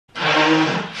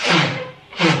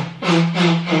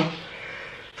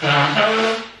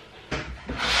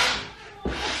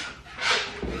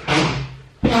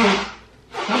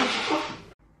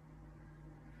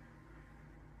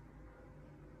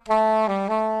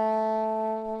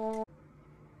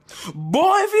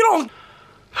Boy, if you don't...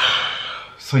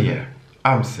 So yeah,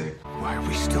 I'm sick. Why are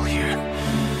we still here?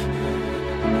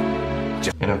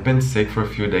 And I've been sick for a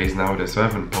few days now, so I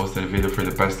haven't posted a video for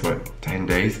the past, what, 10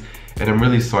 days? And I'm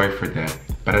really sorry for that.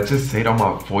 But I just hate how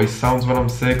my voice sounds when I'm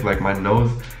sick, like my nose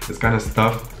is kind of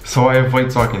stuffed. So I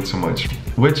avoid talking too much.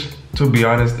 Which, to be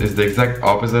honest, is the exact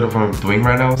opposite of what I'm doing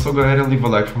right now. So go ahead and leave a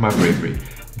like for my bravery.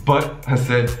 But I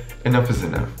said, enough is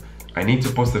enough. I need to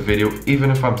post a video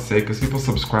even if I'm sick, because people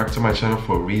subscribe to my channel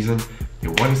for a reason. They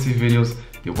want to see videos,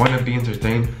 they want to be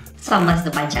entertained. So must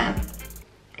do my job.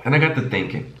 And I got to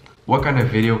thinking, what kind of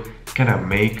video can I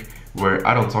make where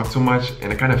I don't talk too much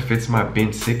and it kind of fits my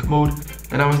being sick mood?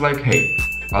 And I was like, hey,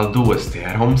 I'll do a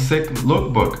stay-at-home sick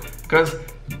lookbook, because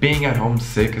being at home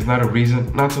sick is not a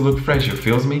reason not to look fresh, you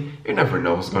feels me? You never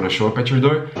know who's gonna show up at your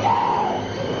door.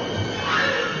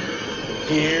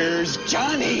 Here's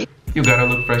Johnny. You gotta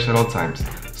look fresh at all times.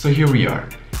 So here we are.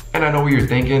 And I know what you're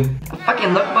thinking. A fucking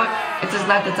lookbook? This is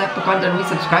not the type of content we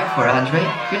subscribe for, Andre.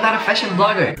 You're not a fashion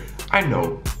blogger. I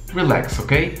know. Relax,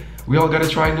 okay? We all gotta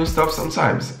try new stuff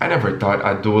sometimes. I never thought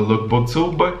I'd do a lookbook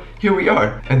too, but here we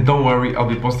are. And don't worry, I'll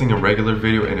be posting a regular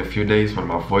video in a few days when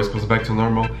my voice goes back to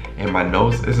normal and my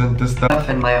nose isn't this stuff.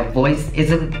 And my voice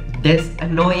isn't this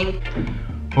annoying.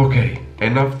 Okay,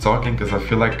 enough talking, because I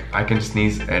feel like I can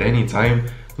sneeze at any time.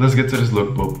 Let's get to this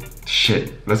lookbook.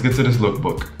 Shit, let's get to this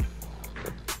lookbook.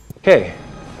 Okay,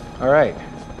 alright.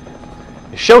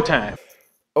 It's showtime.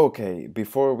 Okay,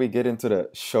 before we get into the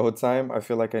showtime, I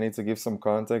feel like I need to give some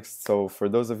context. So for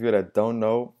those of you that don't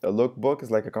know, a lookbook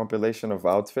is like a compilation of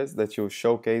outfits that you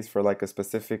showcase for like a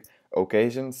specific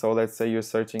occasion. So let's say you're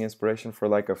searching inspiration for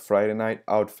like a Friday night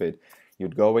outfit.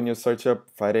 You'd go and you search up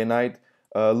Friday night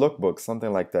lookbook,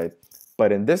 something like that.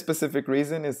 But in this specific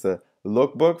reason, it's a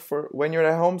lookbook for when you're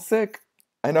at home sick.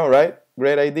 I know, right?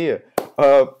 Great idea.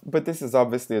 But this is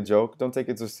obviously a joke. Don't take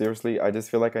it too seriously. I just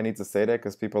feel like I need to say that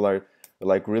because people are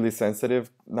like really sensitive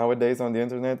nowadays on the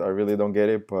internet. I really don't get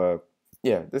it. But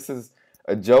yeah, this is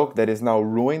a joke that is now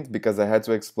ruined because I had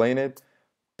to explain it.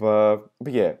 But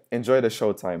yeah, enjoy the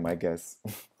showtime, I guess.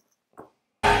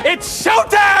 It's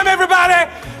showtime,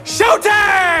 everybody!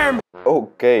 Showtime!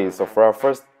 Okay, so for our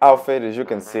first outfit, as you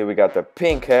can see, we got the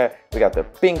pink hair, we got the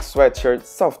pink sweatshirt,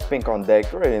 soft pink on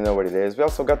deck, you already know what it is. We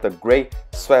also got the gray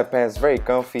sweatpants, very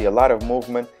comfy, a lot of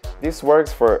movement. This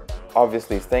works for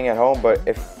obviously staying at home, but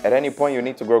if at any point you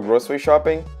need to go grocery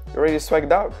shopping, you're already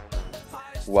swagged out.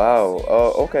 Wow,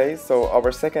 okay, so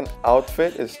our second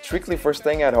outfit is strictly for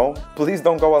staying at home. Please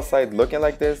don't go outside looking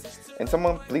like this. And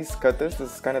someone please cut this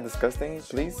is kind of disgusting,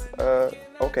 please.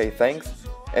 Okay, thanks.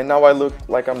 And now I look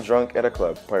like I'm drunk at a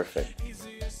club, perfect.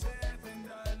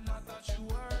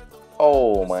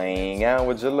 Oh my god,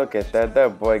 would you look at that?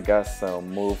 That boy got some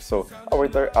moves. So our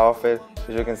third outfit,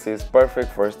 as you can see, is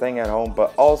perfect for staying at home,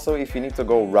 but also if you need to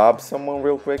go rob someone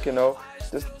real quick, you know,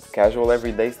 just casual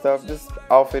everyday stuff, this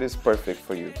outfit is perfect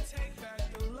for you.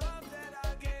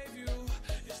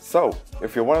 So,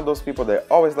 if you're one of those people that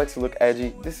always likes to look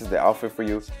edgy, this is the outfit for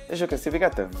you. As you can see, we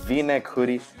got the V-neck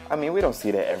hoodie. I mean, we don't see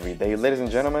that every day, ladies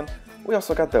and gentlemen. We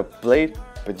also got the plaid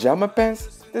pajama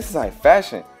pants. This is high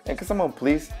fashion. And can someone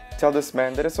please tell this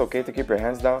man that it's okay to keep your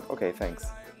hands down? Okay, thanks.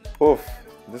 Oof,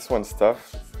 this one's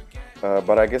tough.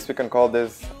 But I guess we can call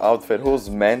this outfit, whose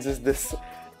man's is this?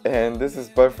 And this is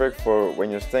perfect for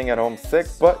when you're staying at home sick,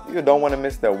 but you don't want to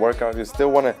miss that workout. You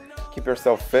still want to keep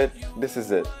yourself fit. This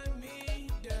is it.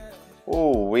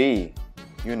 Ooh-wee.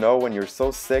 You know when you're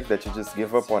so sick that you just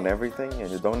give up on everything and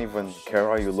you don't even care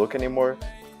how you look anymore?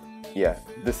 Yeah,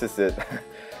 this is it.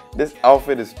 This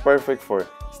outfit is perfect for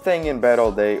staying in bed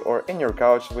all day or in your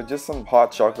couch with just some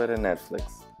hot chocolate and Netflix.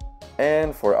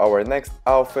 And for our next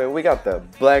outfit, we got the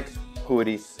black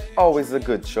hoodie, always a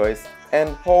good choice.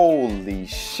 And holy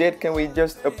shit, can we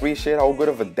just appreciate how good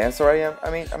of a dancer I am? I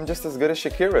mean, I'm just as good as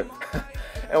Shakira.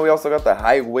 And we also got the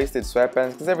high-waisted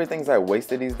sweatpants, because everything's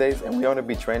high-waisted these days and we want to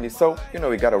be trendy, so you know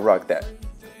we gotta rock that.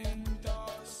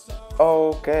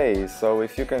 Okay, so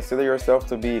if you consider yourself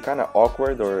to be kind of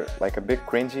awkward or like a bit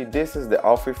cringy, this is the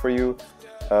outfit for you.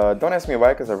 Don't ask me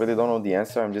why, because I really don't know the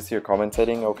answer. I'm just here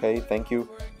commentating, okay, thank you.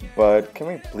 But can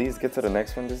we please get to the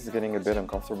next one? This is getting a bit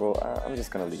uncomfortable. I'm just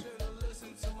gonna leave.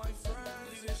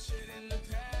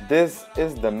 This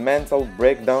is the mental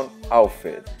breakdown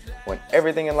outfit. When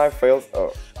everything in life fails,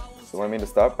 oh, you want me to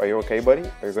stop? Are you okay, buddy?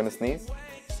 Are you gonna sneeze?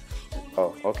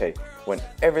 Oh, okay. When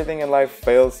everything in life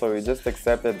fails, so you just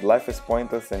accept that life is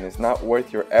pointless and it's not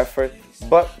worth your effort,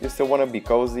 but you still want to be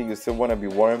cozy, you still want to be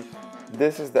warm,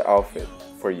 this is the outfit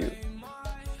for you.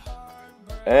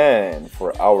 And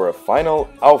for our final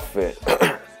outfit,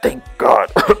 thank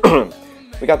God,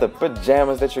 We got the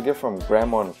pajamas that you get from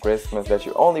grandma on Christmas that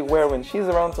you only wear when she's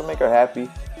around to make her happy,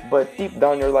 but deep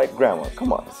down you're like, grandma,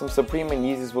 come on, some Supreme and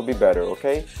Yeezys will be better,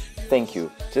 okay? Thank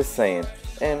you, just saying.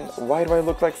 And why do I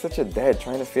look like such a dad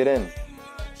trying to fit in?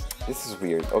 This is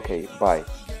weird. Okay, bye.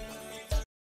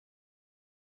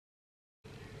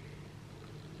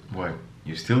 What?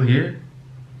 You still here?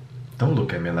 Don't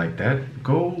look at me like that.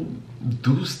 Go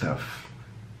do stuff.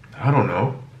 I don't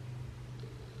know.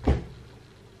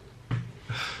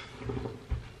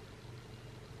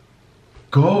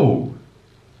 Go!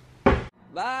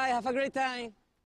 Bye, have a great time.